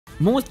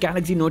Most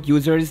Galaxy Note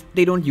users,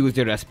 they don't use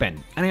their S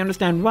Pen, and I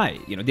understand why.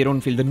 They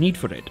don't feel the need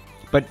for it.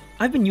 But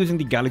I've been using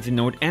the Galaxy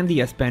Note and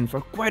the S Pen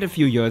for quite a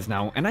few years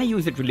now, and I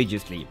use it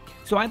religiously.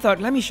 So I thought,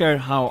 let me share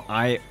how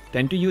I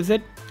tend to use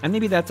it, and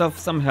maybe that's of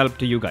some help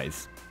to you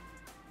guys.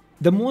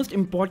 The most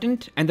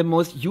important and the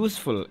most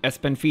useful S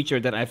Pen feature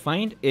that I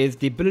find is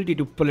the ability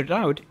to pull it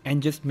out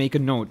and just make a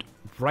note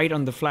right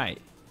on the fly.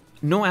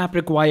 No app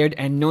required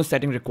and no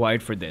setting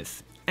required for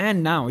this.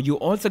 And now you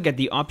also get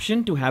the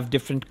option to have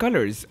different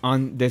colors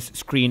on this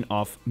screen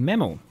of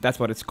Memo. That's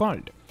what it's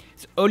called.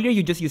 So earlier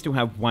you just used to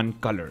have one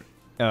color.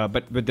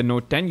 But with the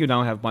Note 10, you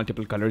now have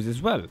multiple colors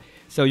as well.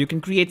 So you can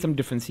create some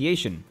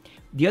differentiation.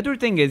 The other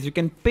thing is you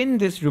can pin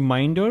this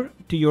reminder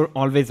to your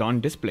always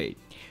on display.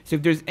 So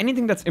if there's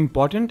anything that's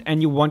important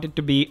and you want it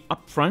to be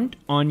up front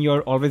on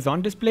your always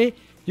on display,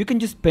 you can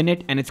just pin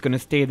it and it's going to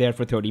stay there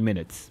for 30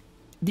 minutes.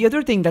 The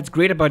other thing that's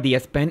great about the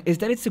S Pen is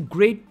that it's a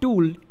great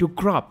tool to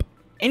crop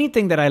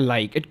anything that I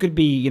like. It could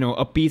be,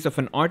 a piece of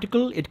an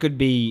article. It could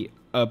be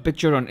a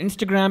picture on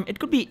Instagram. It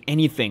could be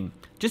anything.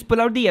 Just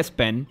pull out the S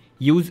Pen,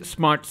 use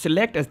Smart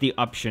Select as the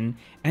option,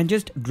 and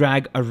just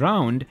drag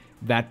around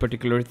that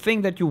particular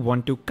thing that you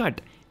want to cut,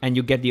 and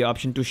you get the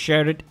option to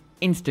share it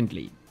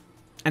instantly.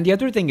 And the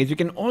other thing is you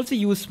can also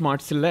use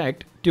Smart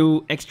Select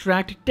to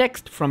extract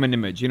text from an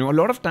image. A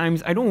lot of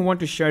times I don't want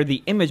to share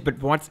the image,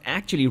 but what's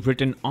actually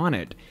written on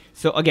it.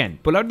 So again,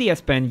 pull out the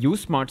S Pen,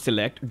 use Smart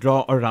Select,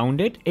 draw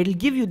around it. It'll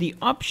give you the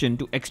option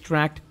to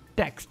extract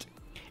text.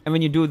 And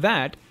when you do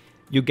that,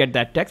 you get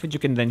that text which you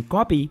can then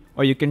copy,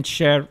 or you can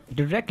share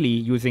directly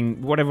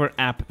using whatever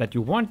app that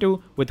you want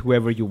to with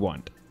whoever you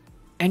want.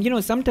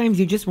 And sometimes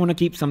you just want to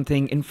keep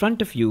something in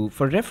front of you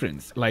for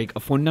reference, like a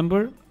phone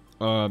number,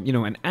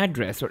 an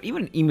address, or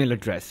even an email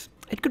address.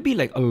 It could be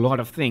like a lot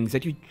of things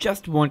that you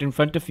just want in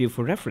front of you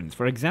for reference.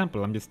 For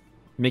example, I'm just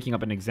making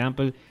up an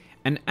example,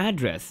 an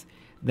address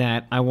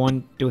that I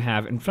want to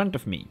have in front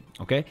of me,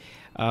 okay?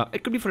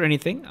 It could be for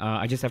anything.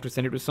 I just have to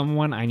send it to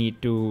someone. I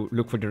need to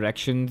look for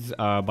directions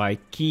by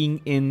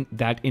keying in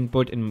that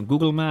input in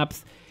Google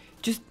Maps,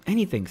 just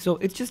anything. So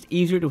it's just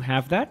easier to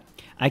have that.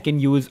 I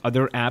can use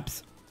other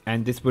apps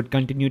and this would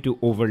continue to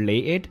overlay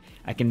it.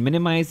 I can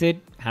minimize it,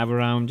 have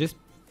around, just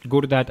go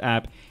to that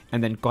app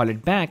and then call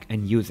it back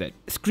and use it.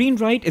 Screen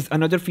write is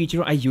another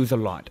feature I use a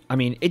lot. I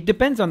mean, it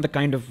depends on the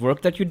kind of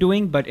work that you're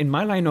doing, but in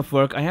my line of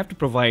work, I have to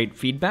provide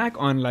feedback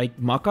on like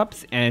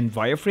mockups and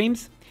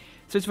wireframes.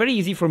 So it's very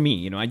easy for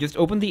me. I just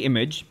open the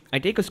image, I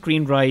take a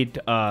screen write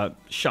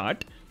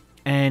shot,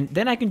 and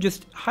then I can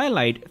just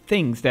highlight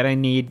things that I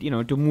need,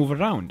 to move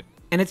around.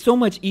 And it's so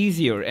much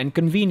easier and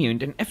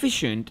convenient and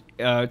efficient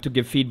to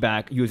give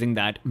feedback using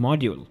that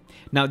module.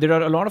 Now, there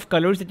are a lot of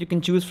colors that you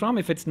can choose from.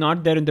 If it's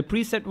not there in the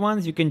preset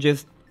ones, you can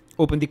just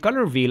open the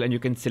color wheel and you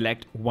can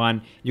select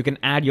one. You can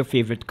add your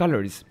favorite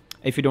colors.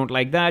 If you don't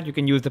like that, you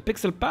can use the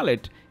pixel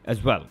palette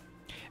as well.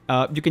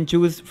 You can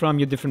choose from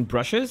your different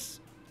brushes.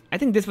 I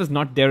think this was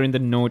not there in the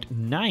Note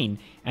 9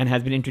 and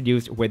has been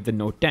introduced with the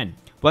Note 10.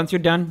 Once you're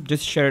done,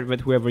 just share it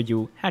with whoever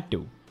you had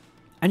to.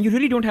 And you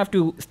really don't have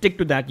to stick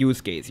to that use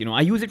case.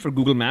 I use it for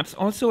Google Maps.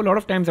 Also, a lot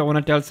of times I want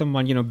to tell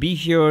someone, be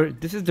here.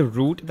 This is the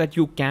route that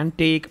you can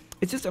take.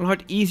 It's just a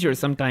lot easier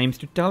sometimes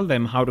to tell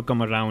them how to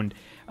come around.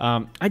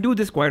 I do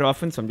this quite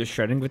often, so I'm just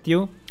sharing with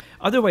you.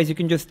 Otherwise, you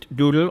can just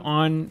doodle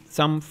on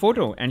some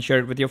photo and share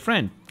it with your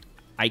friend.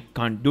 I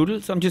can't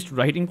doodle, so I'm just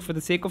writing for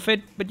the sake of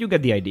it, but you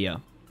get the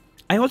idea.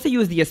 I also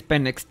use the S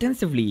Pen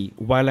extensively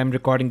while I'm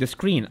recording the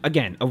screen.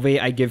 Again, a way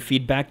I give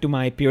feedback to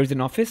my peers in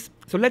Office.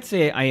 So let's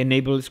say I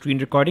enable screen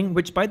recording,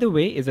 which by the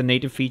way is a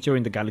native feature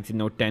in the Galaxy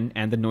Note 10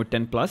 and the Note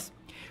 10 Plus.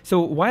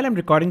 So while I'm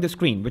recording the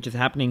screen, which is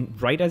happening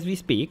right as we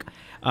speak,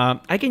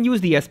 I can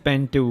use the S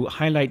Pen to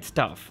highlight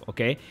stuff,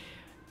 okay?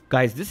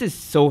 Guys, this is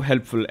so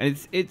helpful,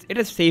 and it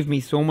has saved me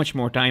so much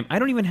more time. I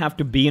don't even have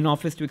to be in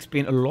Office to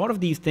explain a lot of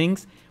these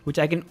things, which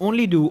I can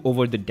only do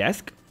over the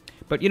desk.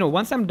 But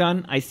once I'm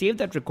done, I save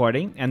that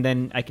recording and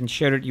then I can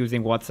share it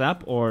using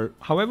WhatsApp or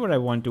however I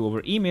want to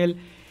over email.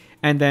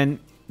 And then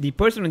the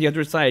person on the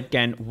other side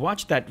can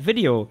watch that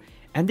video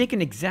and they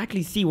can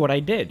exactly see what I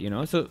did,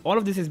 So all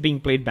of this is being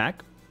played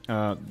back.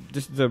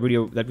 This is the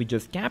video that we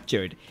just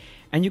captured.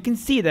 And you can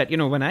see that,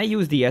 when I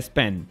use the S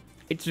Pen,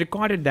 it's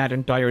recorded that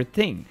entire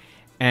thing.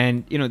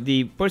 And,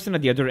 the person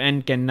at the other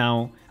end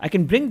I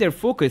can bring their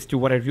focus to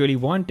what I really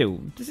want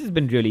to. This has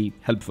been really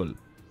helpful.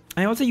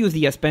 I also use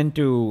the S Pen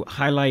to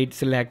highlight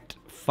select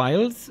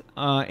files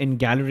in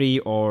gallery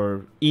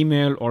or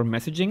email or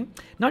messaging.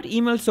 Not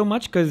email so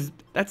much because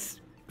that's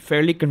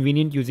fairly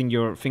convenient using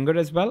your finger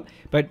as well,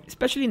 but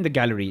especially in the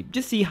gallery,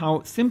 just see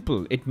how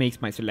simple it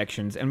makes my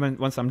selections. And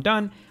once I'm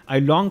done, I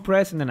long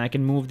press and then I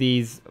can move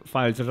these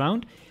files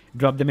around,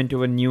 drop them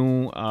into a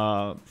new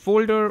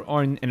folder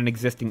or in an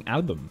existing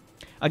album.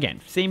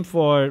 Again, same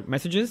for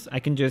messages. I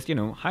can just,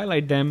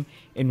 highlight them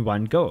in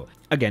one go.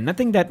 Again,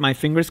 nothing that my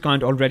fingers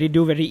can't already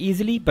do very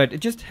easily, but it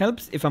just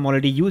helps if I'm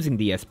already using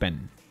the S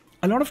Pen.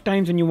 A lot of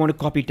times when you want to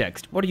copy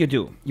text, what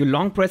do? You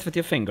long press with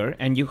your finger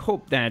and you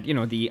hope that,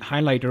 the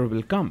highlighter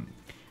will come.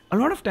 A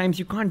lot of times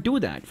you can't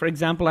do that. For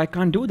example, I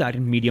can't do that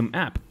in Medium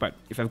app, but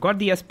if I've got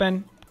the S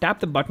Pen,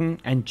 tap the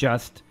button and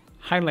just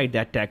highlight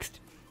that text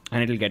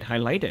and it'll get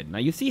highlighted. Now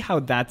you see how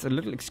that's a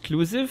little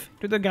exclusive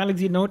to the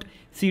Galaxy Note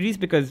series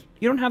because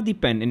you don't have the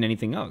pen in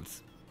anything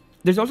else.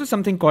 There's also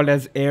something called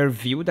as Air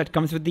View that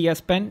comes with the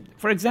S Pen.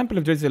 For example,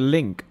 if there's a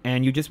link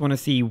and you just want to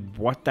see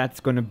what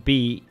that's going to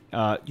be,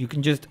 you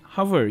can just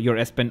hover your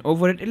S Pen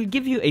over it. It'll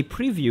give you a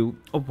preview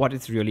of what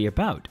it's really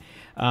about.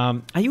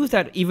 I use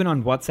that even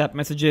on WhatsApp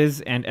messages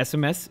and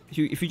SMS.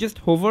 If you just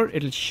hover,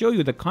 it'll show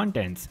you the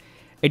contents.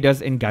 It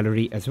does in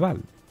Gallery as well.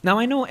 Now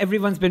I know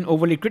everyone's been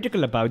overly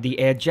critical about the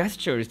air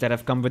gestures that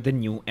have come with the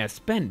new S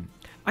Pen.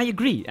 I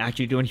agree,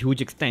 actually, to a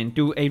huge extent.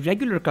 To a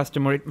regular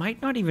customer, it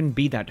might not even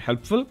be that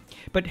helpful.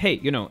 But hey,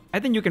 I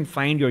think you can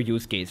find your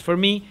use case. For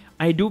me,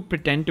 I do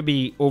pretend to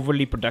be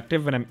overly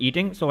productive when I'm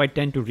eating, so I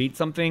tend to read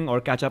something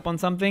or catch up on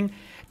something.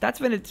 That's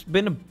when it's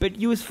been a bit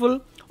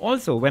useful.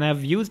 Also, when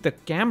I've used the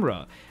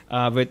camera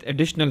with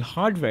additional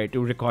hardware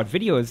to record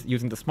videos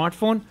using the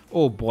smartphone,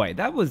 oh boy,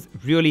 that was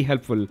really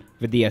helpful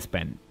with the S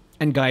Pen.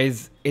 And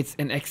guys, it's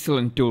an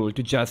excellent tool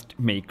to just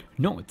make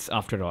notes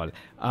after all.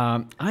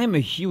 I am a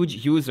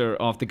huge user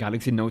of the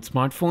Galaxy Note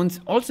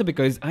smartphones also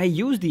because I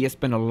use the S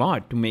Pen a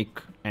lot to make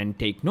and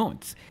take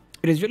notes.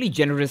 It is really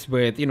generous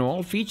with,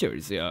 all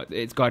features.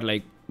 It's got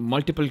like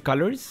multiple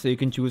colors, so you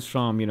can choose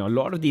from, a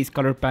lot of these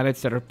color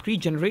palettes that are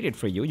pre-generated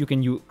for you. You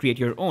can create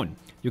your own.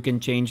 You can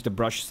change the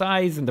brush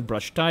size and the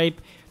brush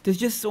type. There's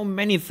just so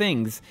many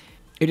things.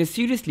 It is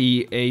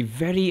seriously a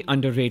very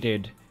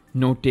underrated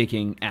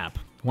note-taking app.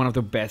 One of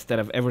the best that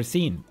I've ever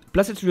seen.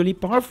 Plus it's really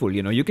powerful,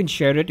 you can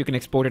share it, you can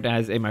export it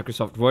as a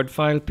Microsoft Word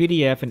file,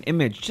 PDF, an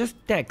image, just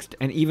text,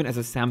 and even as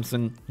a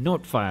Samsung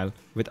Note file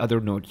with other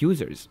Note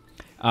users.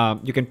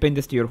 You can pin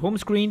this to your home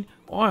screen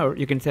or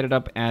you can set it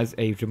up as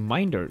a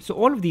reminder. So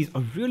all of these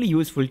are really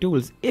useful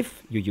tools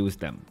if you use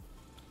them.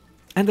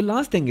 And the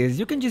last thing is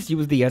you can just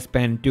use the S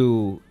Pen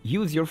to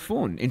use your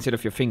phone instead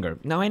of your finger.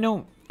 Now I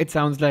know it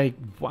sounds like,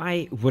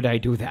 why would I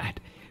do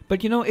that?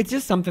 But it's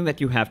just something that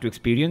you have to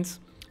experience.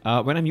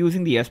 When I'm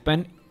using the S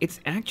Pen, it's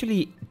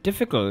actually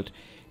difficult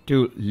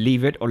to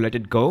leave it or let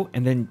it go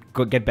and then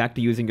get back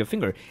to using your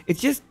finger.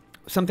 It's just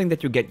something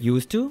that you get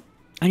used to.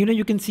 And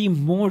you can see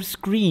more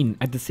screen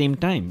at the same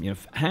time.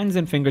 Hands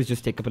and fingers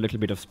just take up a little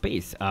bit of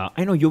space.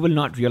 I know you will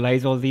not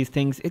realize all these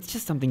things. It's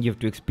just something you have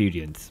to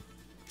experience.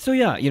 So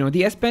yeah,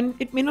 the S Pen,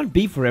 it may not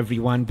be for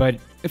everyone, but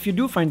if you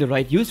do find the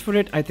right use for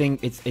it, I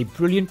think it's a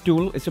brilliant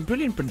tool. It's a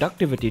brilliant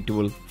productivity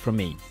tool for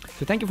me.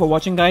 So thank you for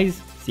watching,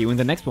 guys. See you in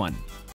the next one.